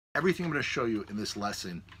everything I'm going to show you in this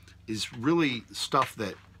lesson is really stuff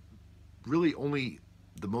that really only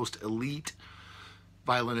the most elite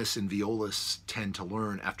violinists and violists tend to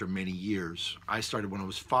learn after many years. I started when I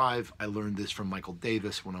was 5. I learned this from Michael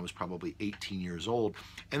Davis when I was probably 18 years old.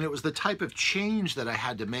 And it was the type of change that I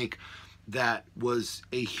had to make that was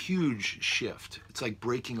a huge shift. It's like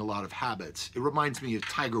breaking a lot of habits. It reminds me of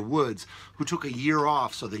Tiger Woods, who took a year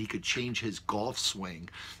off so that he could change his golf swing,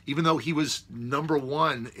 even though he was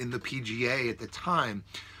 #1 in the PGA at the time.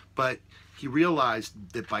 But he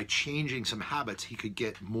realized that by changing some habits, he could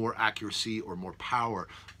get more accuracy or more power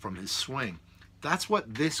from his swing. That's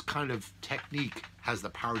what this kind of technique has the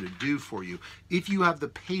power to do for you if you have the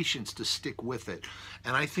patience to stick with it.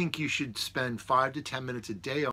 And I think you should spend 5 to 10 minutes a day